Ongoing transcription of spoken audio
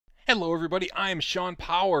Hello everybody, I'm Shawn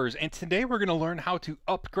Powers, and today we're going to learn how to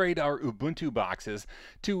upgrade our Ubuntu boxes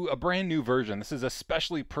to a brand new version. This is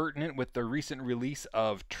especially pertinent with the recent release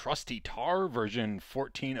of Trusty Tar version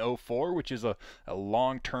 14.04, which is a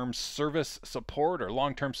long-term service support or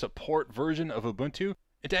long-term support version of Ubuntu.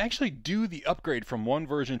 And to actually do the upgrade from one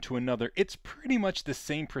version to another, it's pretty much the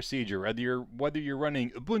same procedure, whether you're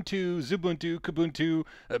running Ubuntu, Xubuntu, Kubuntu,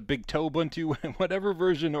 BigToe-buntu, whatever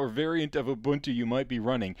version or variant of Ubuntu you might be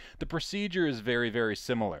running. The procedure is very, very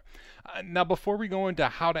similar. Now, before we go into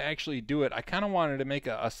how to actually do it, I kind of wanted to make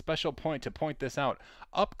a special point to point this out.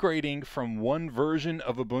 Upgrading from one version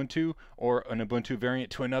of Ubuntu or an Ubuntu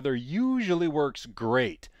variant to another usually works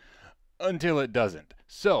great until it doesn't.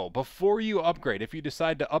 So before you upgrade, if you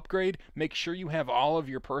decide to upgrade, make sure you have all of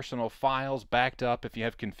your personal files backed up. If you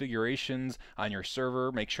have configurations on your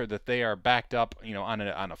server, make sure that they are backed up, on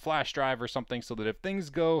a flash drive or something, so that if things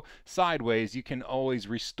go sideways, you can always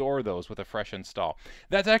restore those with a fresh install.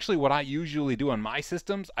 That's actually what I usually do on my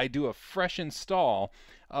systems. I do a fresh install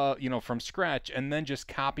from scratch, and then just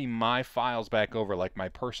copy my files back over, like my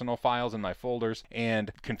personal files and my folders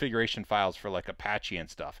and configuration files for like Apache and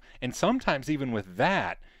stuff. And sometimes even with that,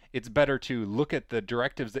 it's better to look at the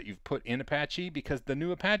directives that you've put in Apache, because the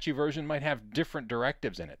new Apache version might have different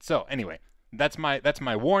directives in it. So anyway, that's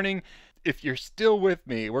my warning. If you're still with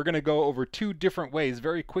me, we're going to go over two different ways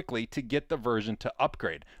very quickly to get the version to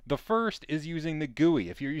upgrade. The first is using the GUI.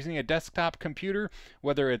 If you're using a desktop computer,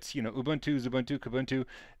 whether it's Ubuntu, Xubuntu, Kubuntu,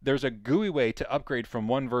 there's a GUI way to upgrade from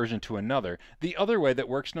one version to another. The other way that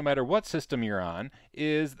works no matter what system you're on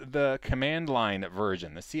is the command line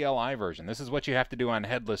version, the CLI version. This is what you have to do on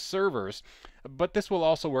headless servers, but this will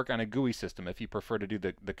also work on a GUI system if you prefer to do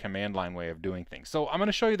the command line way of doing things. So I'm going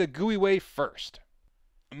to show you the GUI way first.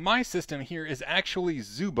 My system here is actually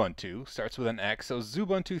Xubuntu, starts with an X, so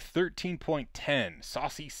Xubuntu 13.10,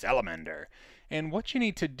 Saucy Salamander. And what you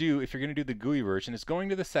need to do if you're going to do the GUI version is going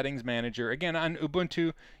to the settings manager. Again, on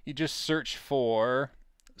Ubuntu, you just search for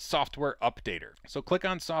Software Updater. So click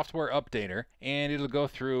on Software Updater, and it'll go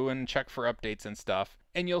through and check for updates and stuff.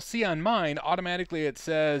 And you'll see on mine, automatically it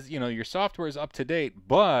says, your software is up to date,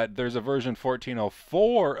 but there's a version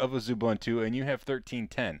 14.04 of a Xubuntu, and you have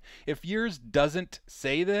 13.10. If yours doesn't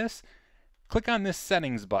say this, click on this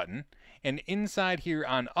settings button, and inside here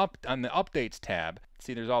on the updates tab,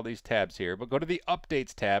 see there's all these tabs here, but go to the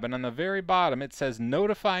updates tab, and on the very bottom it says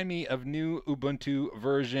notify me of new Ubuntu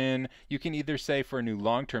version. You can either say for a new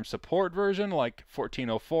long-term support version like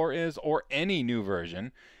 14.04 is, or any new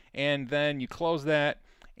version. And then you close that,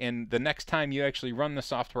 and the next time you actually run the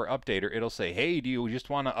software updater, it'll say, hey, do you just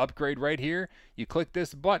want to upgrade right here? You click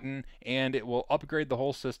this button and it will upgrade the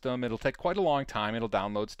whole system. It'll take quite a long time. It'll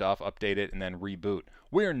download stuff, update it, and then reboot.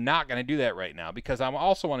 We're not going to do that right now because I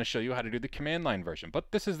also want to show you how to do the command line version,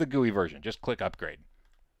 but this is the GUI version. Just click upgrade.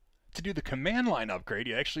 To do the command line upgrade,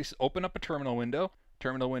 you actually open up a terminal window.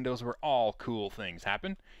 Terminal windows where all cool things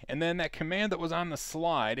happen. And then that command that was on the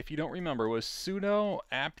slide, if you don't remember, was sudo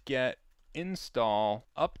apt-get install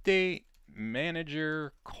update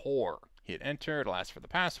manager core. Hit enter, it'll ask for the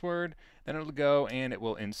password, then it'll go and it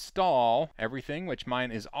will install everything, which mine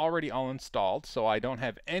is already all installed, so I don't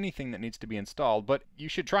have anything that needs to be installed, but you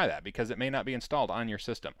should try that because it may not be installed on your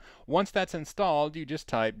system. Once that's installed, you just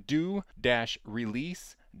type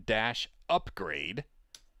do-release-upgrade,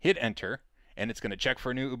 hit enter, and it's going to check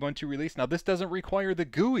for a new Ubuntu release. Now, this doesn't require the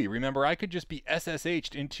GUI. Remember, I could just be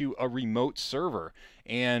SSH'd into a remote server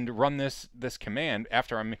and run this command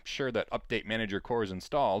after I'm sure that Update Manager Core is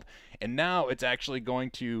installed. And now it's actually going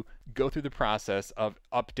to go through the process of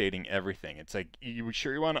updating everything. It's like, you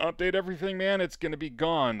sure you want to update everything, man? It's going to be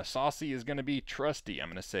gone. Saucy is going to be trusty. I'm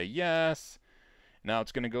going to say yes. Now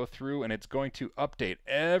it's going to go through and it's going to update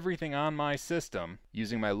everything on my system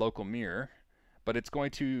using my local mirror. But it's going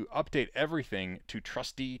to update everything to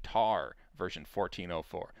Trusty Tar version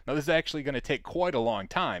 14.04. Now this is actually going to take quite a long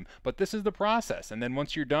time, but this is the process. And then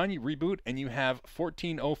once you're done, you reboot and you have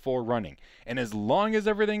 14.04 running. And as long as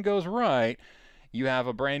everything goes right, you have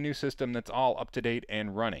a brand new system that's all up to date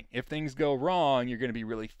and running. If things go wrong, you're going to be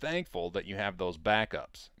really thankful that you have those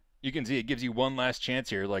backups. You can see it gives you one last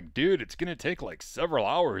chance here, like, dude, it's going to take like several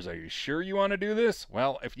hours. Are you sure you want to do this?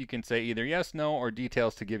 Well, if you can say either yes, no, or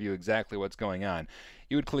details to give you exactly what's going on,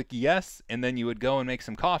 you would click yes, and then you would go and make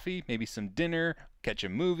some coffee, maybe some dinner, catch a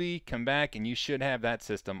movie, come back, and you should have that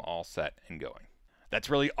system all set and going.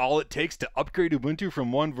 That's really all it takes to upgrade Ubuntu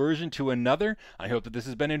from one version to another. I hope that this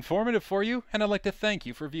has been informative for you, and I'd like to thank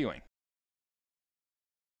you for viewing.